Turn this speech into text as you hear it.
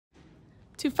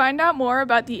To find out more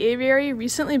about the aviary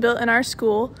recently built in our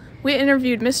school, we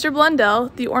interviewed Mr. Blundell,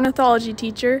 the ornithology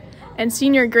teacher, and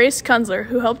Senior Grace Kunzler,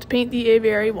 who helped paint the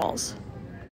aviary walls.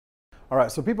 All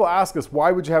right, so people ask us,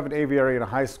 why would you have an aviary in a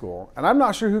high school? And I'm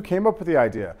not sure who came up with the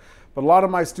idea, but a lot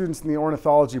of my students in the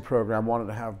ornithology program wanted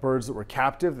to have birds that were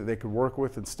captive, that they could work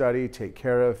with and study, take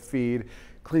care of, feed,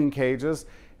 clean cages.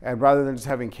 And rather than just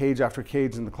having cage after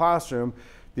cage in the classroom,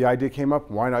 the idea came up,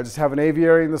 why not just have an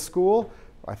aviary in the school?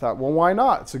 I thought, well, why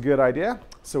not? It's a good idea.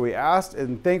 So we asked,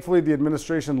 and thankfully the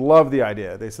administration loved the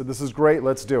idea. They said, this is great,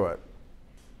 let's do it.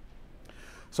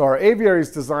 So our aviary is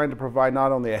designed to provide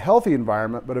not only a healthy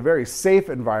environment, but a very safe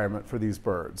environment for these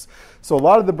birds. So a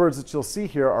lot of the birds that you'll see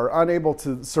here are unable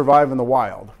to survive in the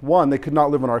wild. One, they could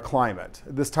not live in our climate.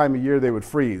 At this time of year, they would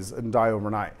freeze and die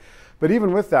overnight. But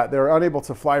even with that, they're unable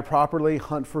to fly properly,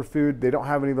 hunt for food. They don't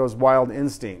have any of those wild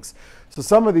instincts.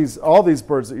 So all these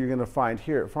birds that you're going to find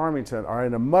here at Farmington are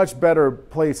in a much better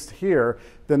place here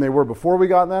than they were before we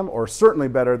got them, or certainly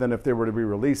better than if they were to be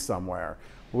released somewhere.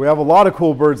 We have a lot of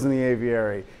cool birds in the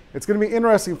aviary. It's going to be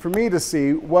interesting for me to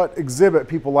see what exhibit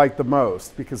people like the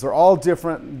most, because they're all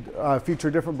different,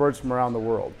 feature different birds from around the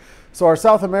world. So our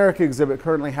South America exhibit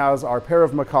currently has our pair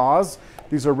of macaws.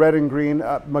 These are red and green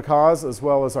macaws, as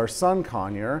well as our sun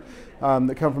conure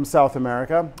that come from South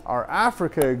America. Our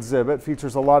Africa exhibit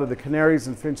features a lot of the canaries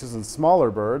and finches and smaller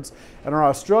birds. And our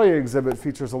Australia exhibit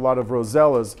features a lot of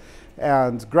rosellas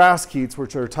and grasskeets,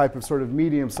 which are a type of sort of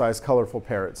medium-sized colorful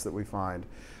parrots that we find.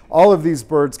 All of these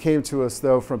birds came to us,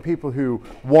 though, from people who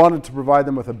wanted to provide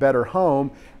them with a better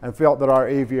home and felt that our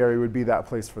aviary would be that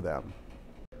place for them.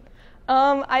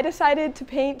 I decided to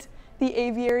paint the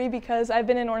aviary because I've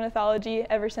been in ornithology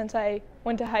ever since I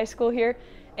went to high school here,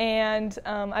 and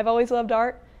I've always loved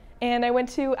art. And I went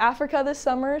to Africa this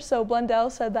summer, so Blundell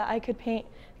said that I could paint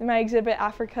my exhibit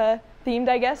Africa themed,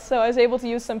 I guess. So I was able to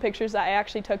use some pictures that I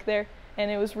actually took there,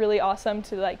 and it was really awesome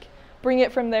to bring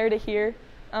it from there to here.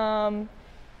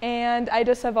 And I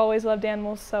just have always loved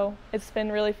animals, so it's been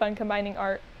really fun combining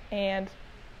art and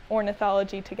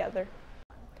ornithology together.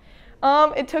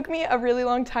 It took me a really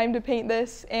long time to paint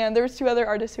this, and there was two other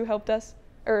artists who helped us,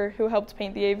 or who helped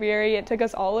paint the aviary. It took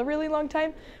us all a really long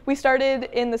time. We started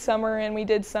in the summer and we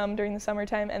did some during the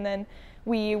summertime, and then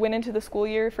we went into the school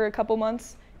year for a couple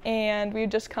months, and we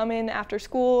would just come in after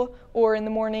school or in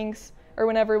the mornings or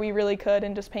whenever we really could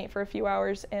and just paint for a few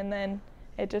hours, and then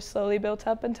it just slowly built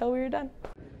up until we were done.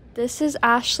 This is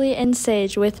Ashley and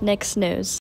Sage with Nick's News.